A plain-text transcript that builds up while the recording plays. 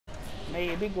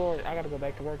Maybe go. I gotta go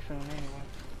back to work soon anyway.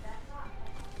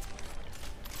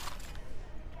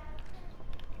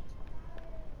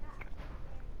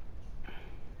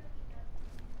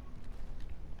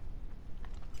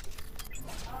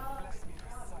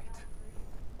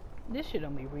 This shit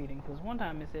don't be reading, because one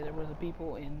time it said there was a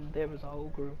people and there was a whole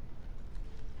group.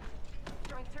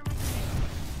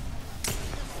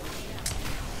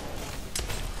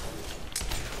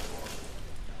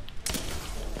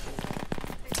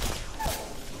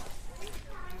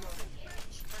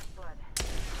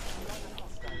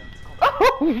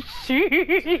 Oh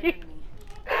shit!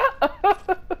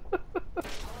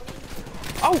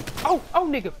 Oh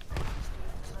nigga!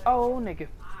 Oh nigga!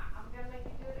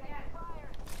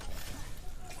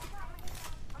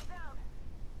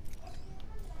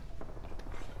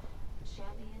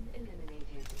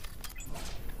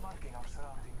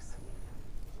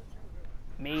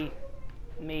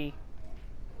 Me.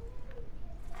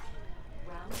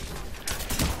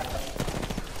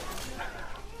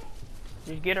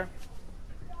 Did you get her?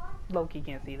 Loki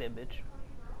can't see that bitch.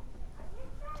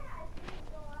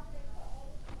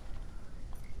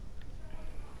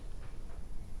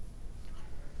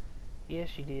 Yes,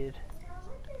 she did.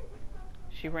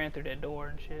 She ran through that door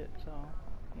and shit, so,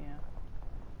 yeah.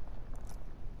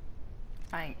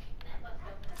 I ain't.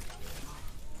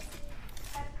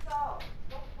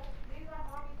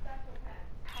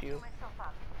 Shoot.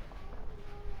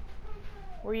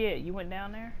 Where you at? You went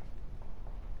down there?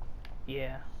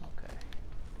 Yeah, okay.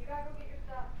 You gotta go get your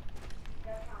stuff. You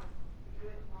got time. Do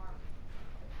it tomorrow.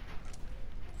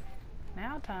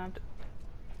 Now time to...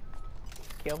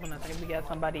 Kelvin, I think we got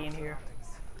somebody in here.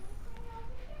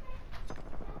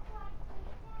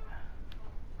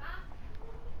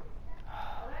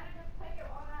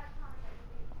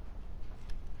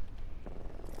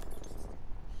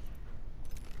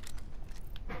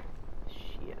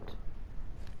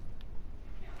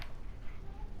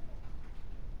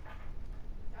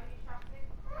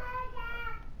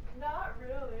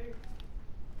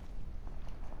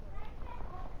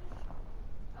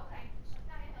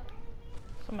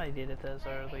 Somebody did it to us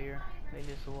earlier. They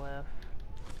just left.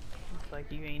 Looks like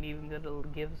you ain't even gonna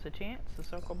give us a chance to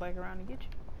circle back around and get you.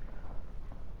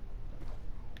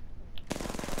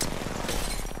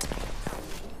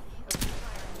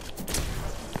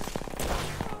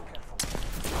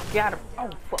 Got him. Oh,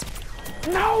 fuck.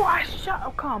 No, I shot.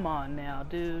 Oh, come on now,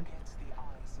 dude.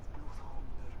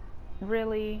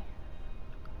 Really?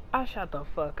 I shot the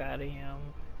fuck out of him.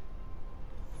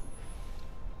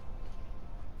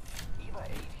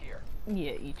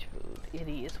 Yeah, eat food. It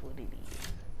is what it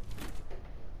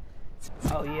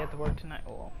is. Oh, you have to work tonight?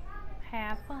 Well,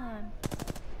 have fun.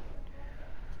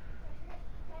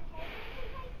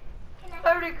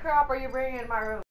 How many crap are you bringing in my room?